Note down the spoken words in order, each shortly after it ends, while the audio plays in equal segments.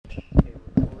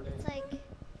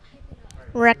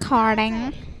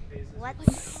Recording.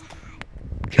 What's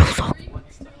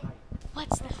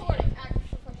the height?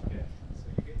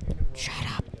 Shut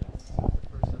up.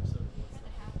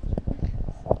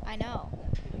 I know.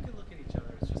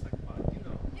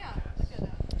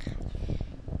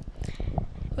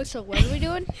 So what are we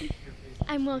doing?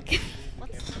 I'm welcome.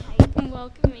 What's the height? I'm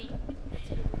welcoming.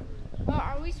 Well,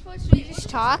 are we supposed to just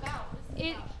talk?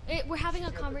 We're having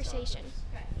a conversation.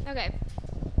 Okay.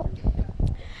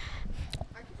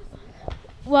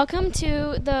 Welcome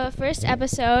to the first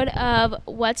episode of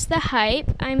What's the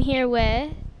Hype? I'm here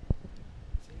with...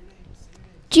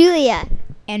 Julia.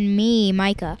 And me,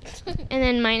 Micah. And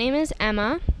then my name is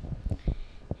Emma.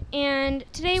 And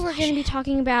today we're going to be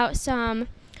talking about some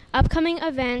upcoming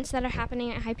events that are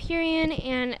happening at Hyperion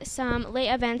and some late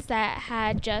events that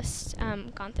had just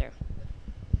gone through.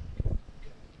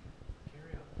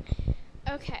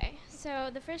 Okay, so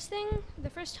the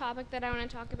first topic that I want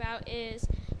to talk about is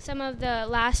some of the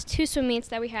last two swim meets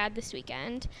that we had this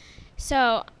weekend.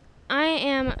 So I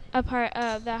am a part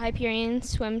of the Hyperion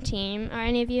swim team. Are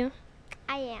any of you?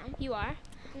 I am. You are?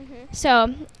 Mm-hmm.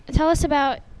 So tell us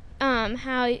about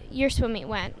how your swim meet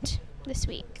went this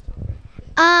week.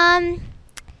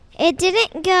 It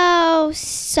didn't go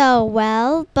so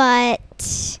well,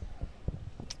 but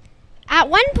at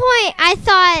one point I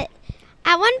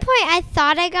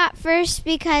thought I got first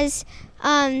because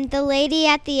the lady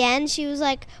at the end, she was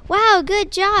like, "Wow,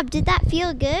 good job. Did that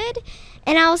feel good?"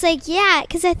 And I was like, "Yeah,"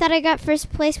 because I thought I got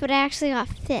first place, but I actually got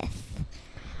fifth.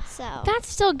 So That's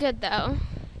still good, though.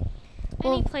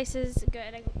 Any place is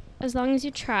good as long as you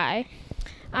try.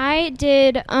 I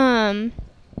did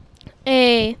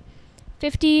a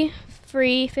 50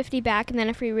 free, 50 back, and then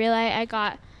a free relay. I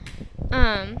got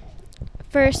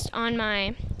first on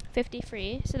my 50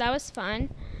 free, so that was fun.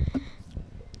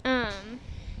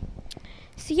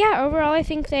 So yeah, overall I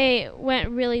think they went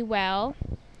really well.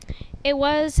 It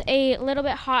was a little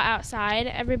bit hot outside.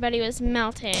 Everybody was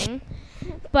melting.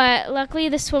 But luckily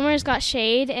the swimmers got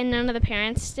shade and none of the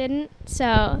parents didn't,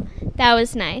 so that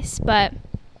was nice. But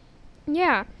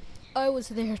yeah. I was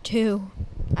there too.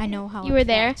 I know how You were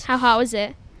there? How hot was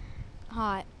it?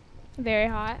 Hot. Very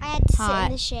hot. I had to sit Hot.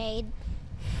 in the shade.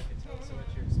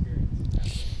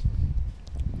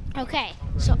 Okay,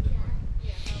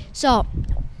 so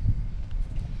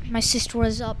my sister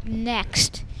was up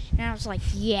next, and I was like,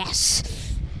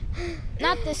 yes.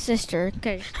 Not this sister,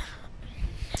 because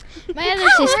my other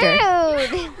sister.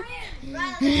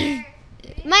 Rude.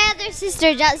 My other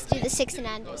sister does do the 6 and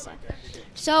under.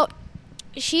 So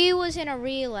she was in a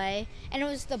relay, and it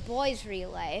was the boys'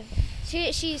 relay.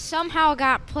 She somehow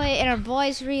got put in a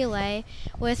boys' relay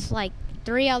with like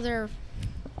 3 other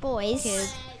Boys.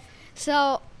 kids.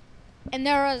 So, and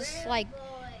there was like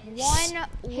one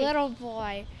little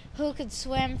boy who could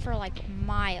swim for like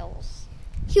miles.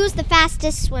 He was the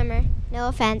fastest swimmer. No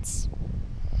offense.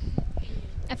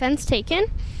 Offense taken?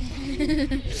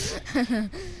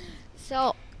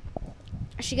 So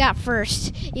she got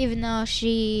first, even though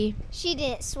she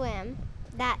didn't swim.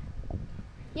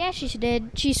 she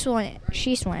did. She swam.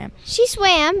 She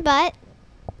swam, but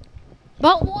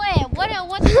But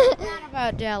what's that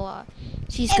about Della?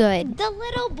 She's good. The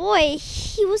little boy,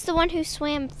 he was the one who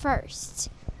swam first.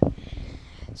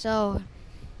 So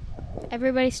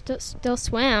Everybody still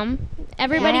swam.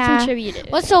 Everybody Yeah.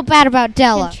 contributed. what's so bad about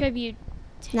Della?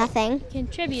 Nothing.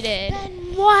 Contributed.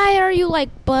 Then why are you like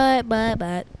but?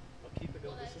 I'll keep it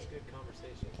going. This is good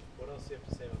conversation. What else do you have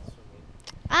to say about the swim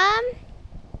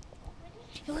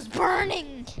meet? It was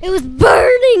burning. It was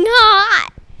burning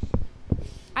hot.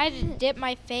 I had to dip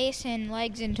my face and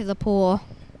legs into the pool.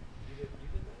 You did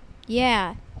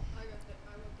Yeah.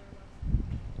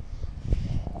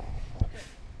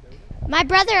 My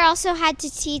brother also had to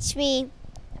teach me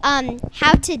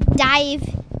how to dive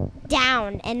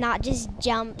down and not just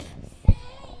jump.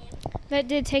 That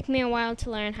did take me a while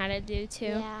to learn how to do, too.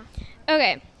 Yeah.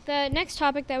 Okay, the next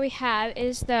topic that we have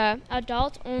is the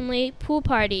adult-only pool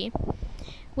party,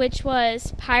 which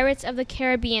was Pirates of the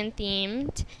Caribbean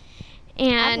themed.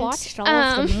 And I watched all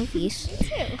of the movies.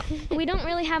 we don't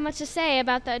really have much to say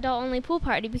about the adult-only pool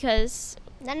party because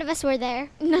None of us were there.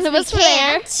 none of us were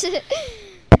there. Can't.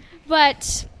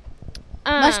 But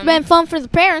Must have been fun for the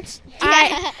parents.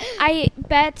 I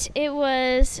bet it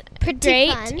was Pretty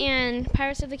great. fun. And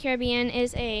Pirates of the Caribbean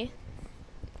is a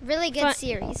Really good fun-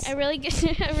 series. a really good,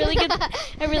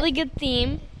 a really good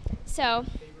theme. So,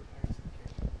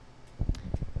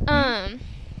 have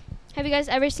you guys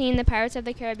ever seen the Pirates of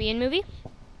the Caribbean movie?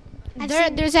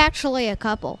 There's actually a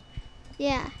couple.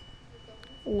 Yeah.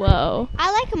 Whoa.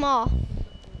 I like them all.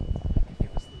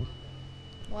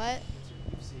 What?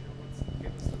 You've seen it.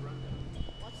 Give us the rundown.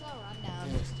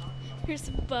 There's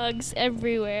bugs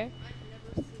everywhere.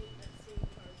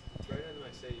 Brandon,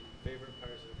 I say favorite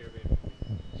Pirates of the Caribbean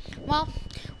movie. Well,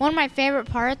 one of my favorite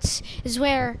parts is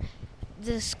where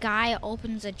this guy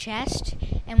opens a chest,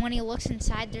 and when he looks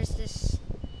inside, there's this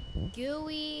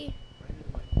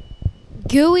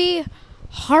gooey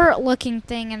heart-looking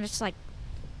thing, and it's like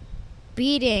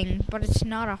beating, but it's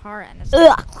not a heart. And it's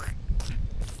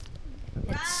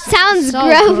Sounds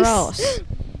so gross.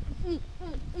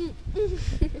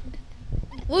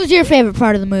 What was your favorite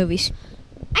part of the movies?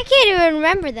 I can't even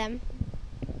remember them.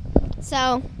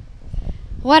 So,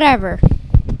 Whatever.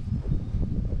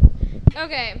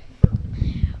 Okay.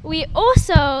 We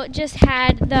also just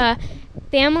had the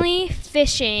family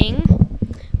fishing,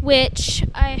 which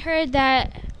I heard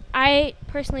that I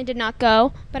personally did not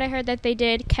go, but I heard that they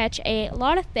did catch a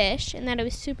lot of fish and that it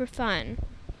was super fun.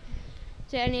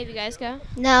 Did any of you guys go?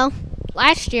 no.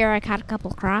 Last year, I caught a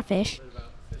couple crawfish.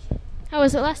 How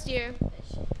was it last year?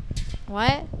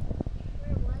 What?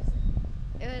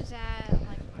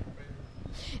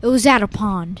 It was at a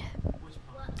pond.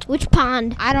 Which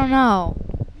pond? I don't know.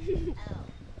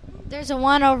 There's a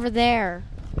one over there.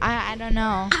 I don't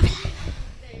know.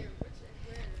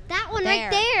 That one There.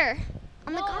 right there.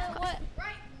 On the golf course.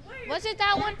 Was it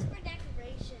that one? for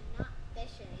decoration, not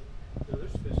fishing. No,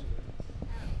 there's fish in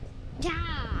there.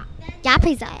 Yeah. Yeah,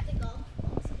 please. No, I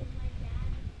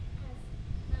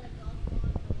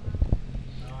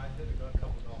had to go a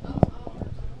couple dollars.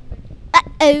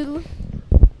 Uh-oh.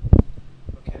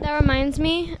 That reminds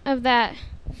me of that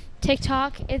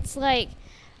TikTok. It's like,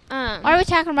 Why are we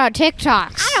talking about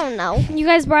TikToks? I don't know. you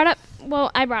guys brought up,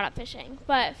 well, I brought up fishing,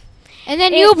 but And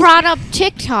then you brought up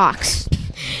TikToks.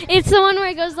 it's the one where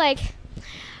it goes like,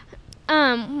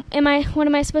 what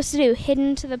am I supposed to do? Hid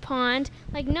into the pond?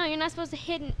 Like, no, you're not supposed to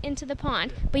hid into the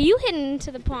pond. But you hid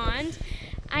into the pond.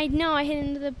 I know I hid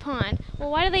into the pond.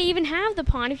 Well, why do they even have the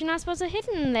pond if you're not supposed to hid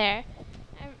in there?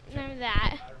 I remember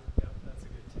that. Yeah, that's a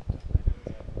good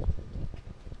TikTok.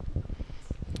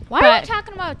 Why are we But-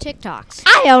 talking about TikToks?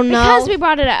 I don't know. Because we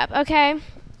brought it up, okay?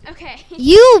 Okay.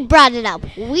 You brought it up.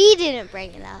 We didn't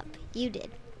bring it up. You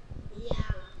did.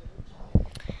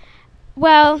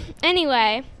 Well,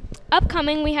 anyway,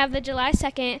 upcoming we have the July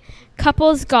 2nd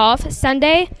couples golf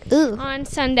Sunday. Ooh. On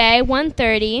Sunday,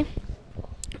 1:30.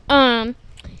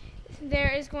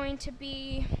 There is going to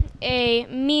be a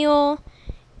meal,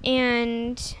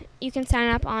 and you can sign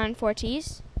up on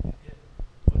Forties.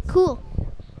 Cool.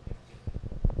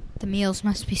 The meals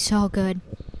must be so good.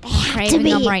 They have to Craving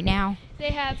be. them right now.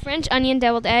 They have French onion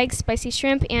deviled eggs, spicy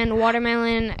shrimp, and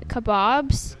watermelon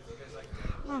kebabs.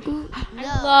 I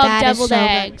love That is deviled so good.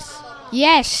 eggs.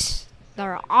 Yes,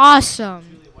 they're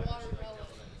awesome.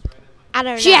 I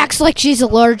don't know. She acts like she's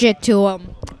allergic to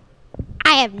them.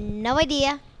 I have no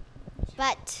idea,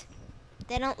 but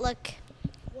they don't look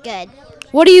good.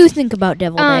 What do you think about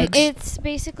deviled eggs? It's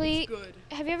basically.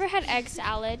 Have you ever had egg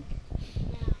salad?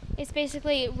 It's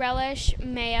basically relish,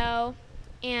 mayo,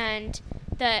 and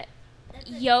the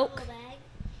yolk.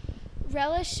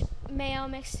 Relish, mayo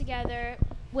mixed together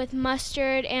with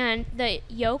mustard and the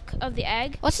yolk of the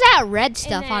egg. What's that red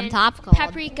stuff And on then top called?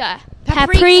 Paprika.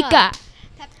 Paprika.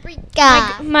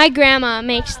 Paprika. My grandma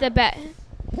makes the best.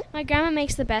 My grandma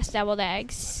makes the best deviled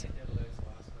eggs.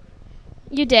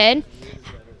 You did?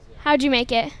 How'd you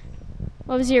make it?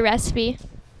 What was your recipe?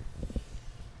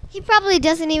 He probably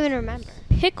doesn't even remember.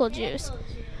 Pickle juice.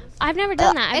 I've never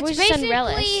done that. I've it's always just done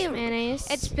relish basically- mayonnaise.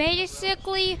 It's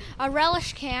basically a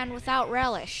relish can without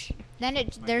relish. Then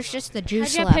there's just the juice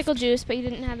How'd you have left. pickle juice, but you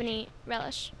didn't have any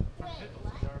relish?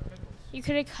 You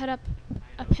could have cut up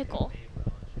a pickle.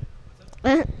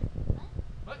 What?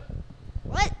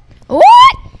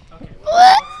 What? Okay.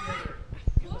 What?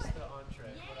 Give us the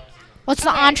entree. What else is on? What's the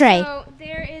Okay, entree? So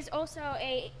there is also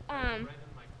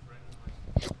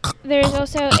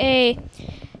a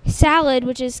salad,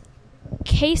 which is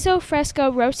queso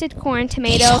fresco, roasted corn,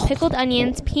 tomato, pickled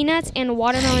onions, peanuts, and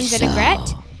watermelon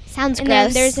vinaigrette. Sounds And gross.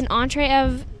 then there's an entree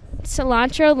of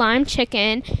cilantro lime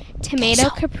chicken, tomato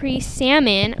capri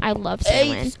salmon. I love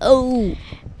salmon. Oh,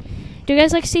 Do you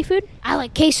guys like seafood? I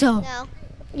like queso. No.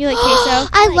 You like queso?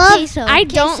 I love queso. I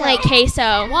don't like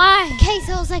queso. Why?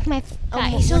 queso's like my.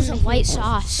 Queso's a white The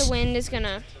sauce. wind is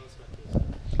gonna.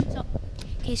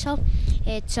 Queso,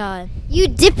 it's You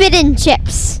dip it in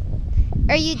chips,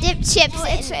 or you dip chips. well,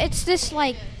 it's this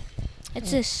like,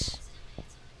 it's this.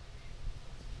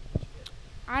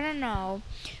 I don't know,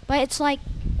 but it's like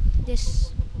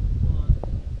this.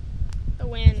 The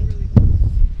wind.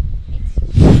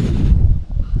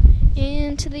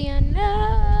 Into the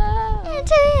unknown.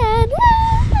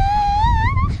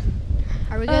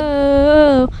 Are we good?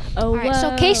 Oh, All right. So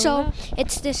whoa, queso, whoa.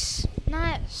 it's this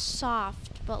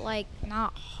soft, but like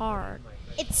not hard.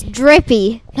 It's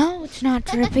drippy. No, it's not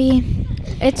drippy.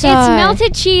 It's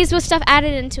melted cheese with stuff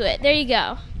added into it. There you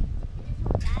go.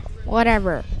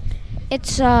 Whatever.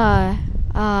 It's what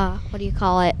do you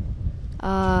call it?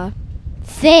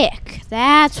 Thick.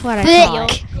 That's what I call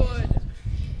it. Good.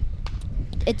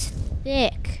 It's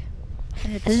thick.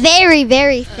 And it's Very,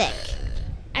 very thick.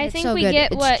 I It's think so we good.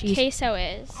 get It's what cheese. queso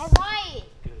is. Alright.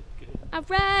 All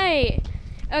right.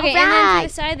 Okay, and then Alright. to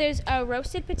the side there's a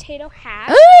roasted potato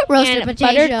hash Roasted and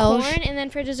potatoes. buttered corn, and then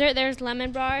for dessert there's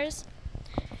lemon bars.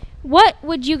 What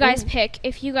would you guys pick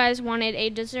if you guys wanted a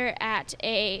dessert at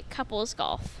a couples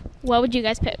golf? What would you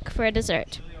guys pick for a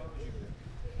dessert?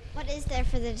 What is there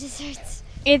for the desserts?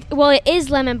 It is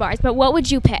lemon bars, but what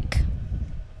would you pick?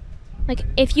 Like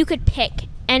if you could pick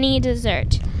any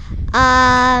dessert.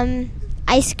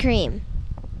 Ice cream.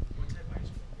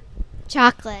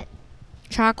 Chocolate.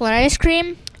 Chocolate ice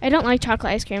cream. I don't like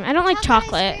chocolate ice cream. I don't like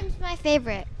chocolate. Ice cream's my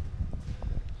favorite.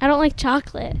 I don't like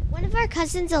chocolate. One of our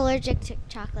cousins allergic to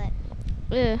chocolate.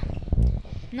 Ugh.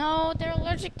 No, they're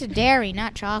allergic to dairy,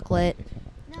 not chocolate.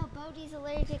 No, Bodie's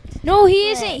allergic to No,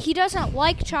 he chocolate. isn't. He doesn't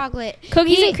like chocolate.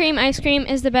 Cookies He- and cream ice cream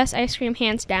is the best ice cream,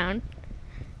 hands down.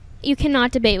 You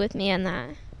cannot debate with me on that.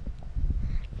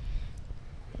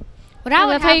 What I I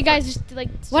would love how have you for- guys just like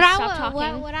What stop I would,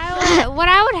 talking. what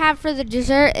I would have for the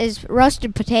dessert is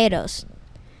roasted potatoes.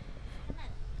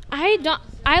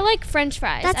 I like French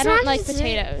fries. That's I don't not like dessert.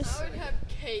 potatoes. I would have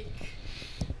cake.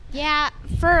 Yeah,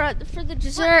 for the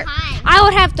dessert, kind? I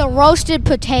would have the roasted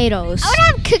potatoes. I would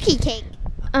have cookie cake.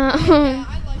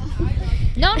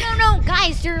 No,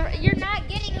 guys, you're not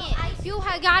getting it. You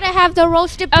gotta have the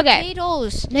roasted Okay.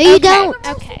 potatoes. No, you don't.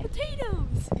 Okay.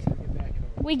 Potatoes.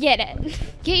 We get it.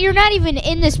 You're not even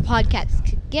in this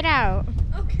podcast. Get out.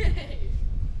 Okay.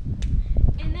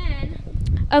 And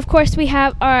then, of course, we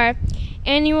have our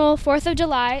annual 4th of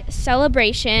July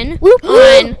celebration Whoop, on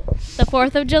whoop. the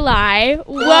 4th of July.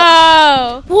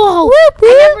 Whoa! Whoa!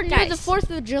 I never knew Guys. the 4th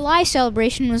of July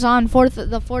celebration was on the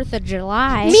 4th of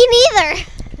July. Me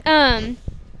neither.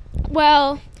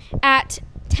 Well, at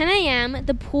 10 a.m.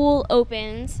 the pool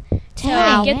opens. So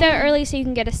 10 get there a.m. early so you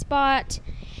can get a spot.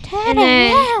 10 And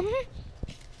then- a.m.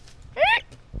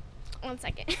 1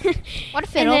 second. What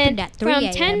if it And opened then at 3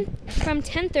 a.m.? from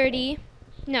 10:30,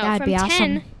 no, That'd from be 10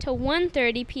 awesome. to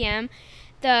 1:30 p.m.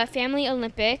 the Family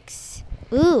Olympics.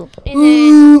 Ooh. And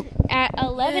then at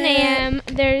 11 a.m.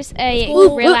 there's a Ooh.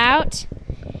 grill out.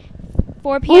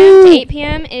 4 p.m. to 8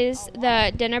 p.m. is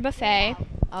the dinner buffet.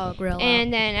 Oh, grill.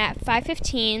 And then at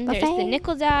 5:15 there's the Buffet.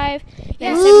 nickel dive.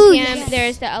 Yes. At 7 Ooh, p.m. yes.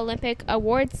 there's the Olympic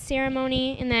awards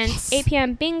ceremony. And then Yes. 8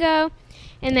 p.m. bingo.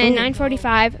 And then Ooh.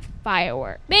 9:45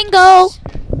 fireworks. Bingo!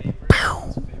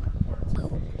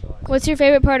 What's your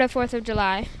favorite part of 4th of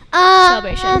July?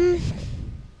 Celebration.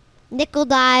 Nickel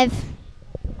dive. you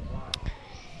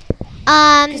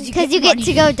Because get you get money.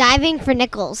 to go diving for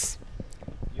nickels.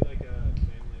 You like Family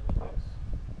Olympics?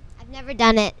 I've never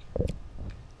done it.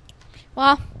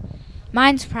 Well,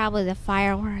 mine's probably the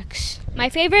fireworks. My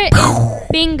favorite is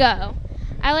bingo.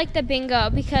 I like the bingo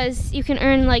because you can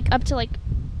earn like up to like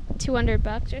 $200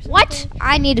 or something. What?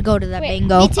 I need to go to that Wait,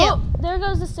 bingo. me too. Oh, there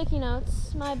goes the sticky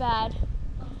notes. My bad.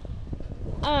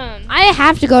 I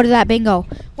have to go to that bingo.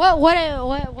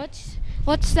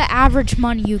 What's the average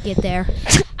money you get there?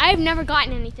 I've never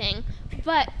gotten anything,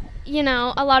 but you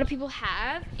know, a lot of people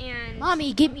have, and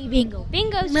Mommy, get me bingo.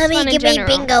 bingo's just Mommy, fun in give me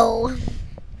general. bingo.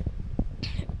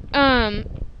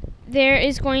 There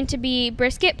is going to be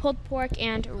brisket, pulled pork,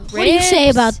 and ribs. What do you say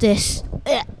about this?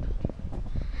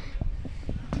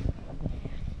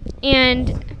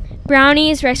 And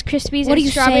brownies, Rice Krispies, What do and you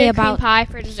strawberry say cream about pie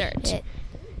for dessert. it?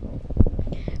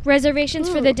 Reservations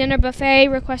for the dinner buffet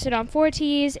requested on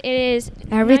Forties. It is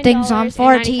Everything's on $9.95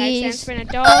 Forties. for an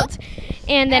adult,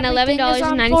 and then Everything is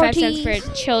on $11.95 Forties.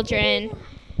 for children,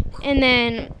 and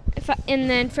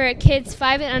then for kids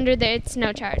 5 and under, it's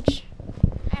no charge.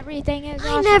 Everything is I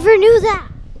awesome. never knew that.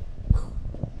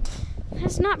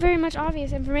 That's not very much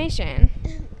obvious information.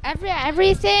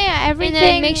 Everything. And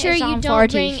then make sure is you on don't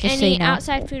 40s, bring just so any you know.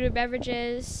 outside food or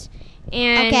beverages,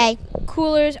 and Okay.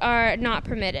 coolers are not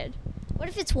permitted. What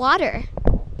if it's water?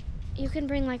 You can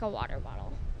bring like a water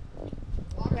bottle,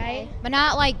 right? But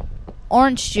not like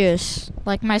orange juice,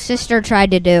 like my sister tried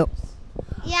to do.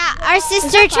 Yeah, our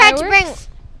sister that tried to bring. fireworks?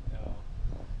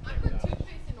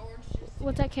 No.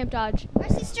 What's that, Camp Dodge? Our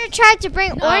sister tried to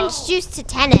bring orange juice to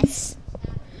tennis.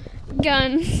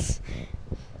 Guns.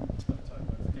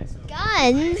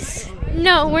 Guns.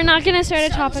 No, we're not gonna start a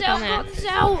topic on that.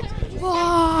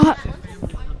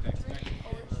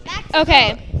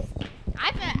 Okay.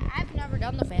 I've never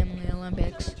done the Family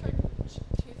Olympics.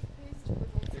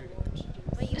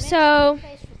 So,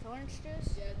 Face with orange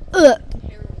juice?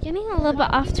 getting a little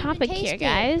bit off topic here,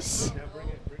 guys.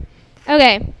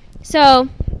 Okay, so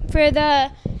for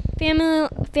the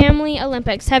family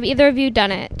Olympics, have either of you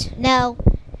done it? No.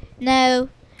 No.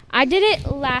 I did it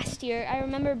last year. I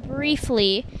remember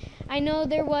briefly. I know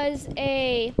there was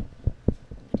a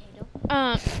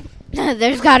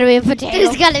There's got to be a potato.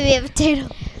 There's got to be a potato.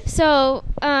 So,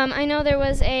 I know there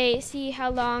was see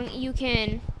how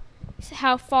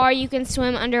far you can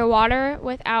swim underwater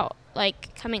without,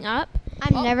 like, coming up.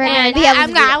 I'm never going and to be able to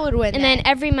do I that. would win And then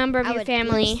every member of I your would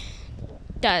family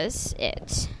does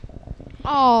it.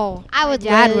 Oh, I would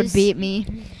Dad would lose. beat me.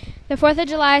 The 4th of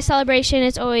July celebration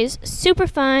is always super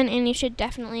fun, and you should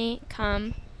definitely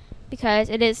come because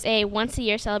it is a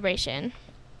once-a-year celebration.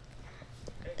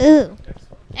 Ooh.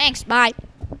 Thanks, bye.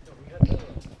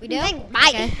 We do?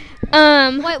 Bye.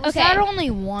 Wait, was okay. that only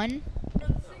one?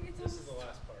 This is the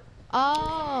last part.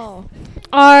 Oh.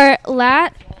 Our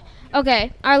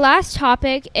last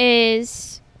topic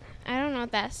is, I don't know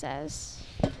what that says.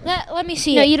 Let me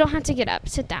see No, it. you don't have to get up.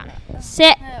 Sit down.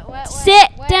 Sit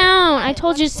What down. I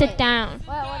told you to sit down.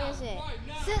 What is it?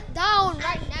 Sit down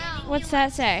right now. What's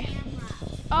that say?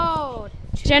 Oh.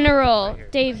 General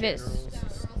Davis.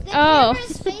 The Oh.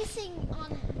 camera's facing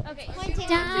on. Okay. Pointing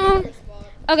Down. on.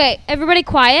 Okay, everybody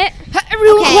quiet.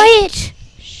 Everyone Okay. quiet.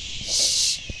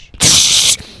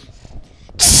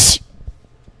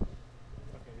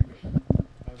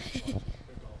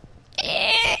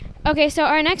 Okay, so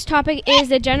our next topic is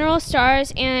the General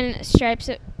Stars and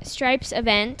Stripes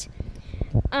event.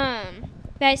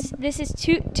 This is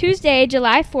Tuesday,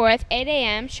 July 4th, 8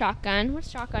 a.m. Shotgun. What's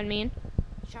shotgun mean?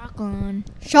 Shotgun.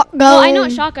 Shotgun. Well, I know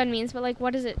what shotgun means, but like,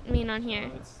 what does it mean on here?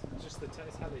 It's just it's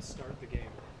how they start the game.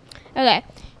 Okay,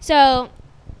 so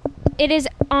it is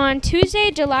on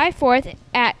Tuesday, July 4th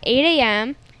at 8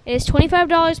 a.m. It is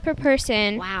 $25 per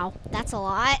person, Wow, that's a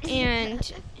lot.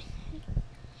 and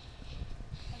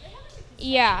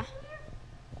yeah.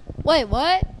 Wait,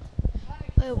 what?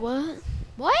 Wait, what?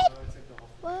 What?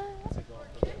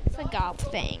 It's a golf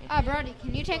thing. Brody,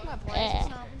 can you take my place or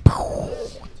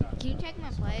something? Can you take my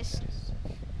place?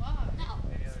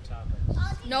 Any other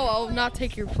topics? No, I'll not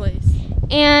take your place.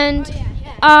 And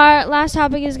our last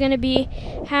topic is going to be,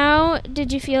 how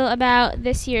did you feel about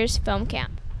this year's film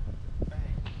camp?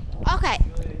 Okay.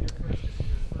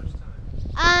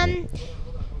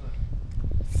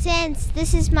 Since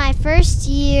this is my first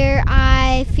year,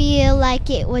 I feel like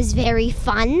it was very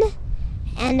fun,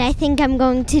 and I think I'm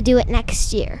going to do it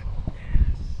next year.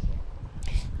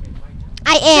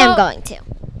 I am going to.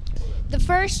 The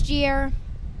first year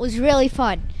was really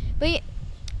fun, but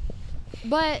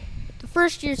the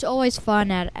first year's always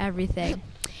fun at everything,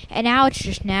 and now it's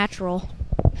just natural.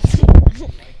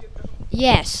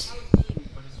 Yes.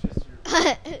 We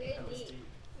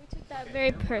took that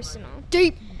very personal.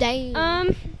 Deep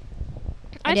down.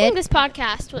 I did? think this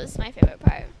podcast was my favorite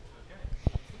part.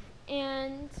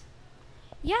 And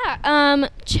yeah,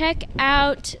 check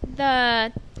out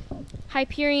the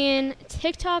Hyperion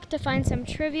TikTok to find some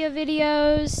trivia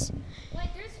videos.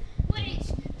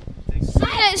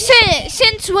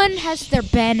 Since when has there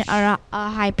been a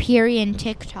Hyperion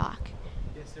TikTok?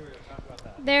 Yes, here we go. Talk about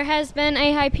that. There has been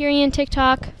a Hyperion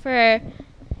TikTok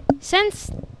since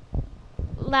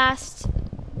last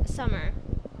summer.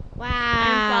 Wow.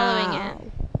 I'm following it.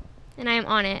 And I am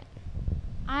on it.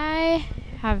 I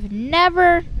have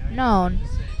never known.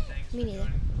 Say thanks Me for neither.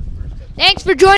 joining for the first episode. Thanks for joining.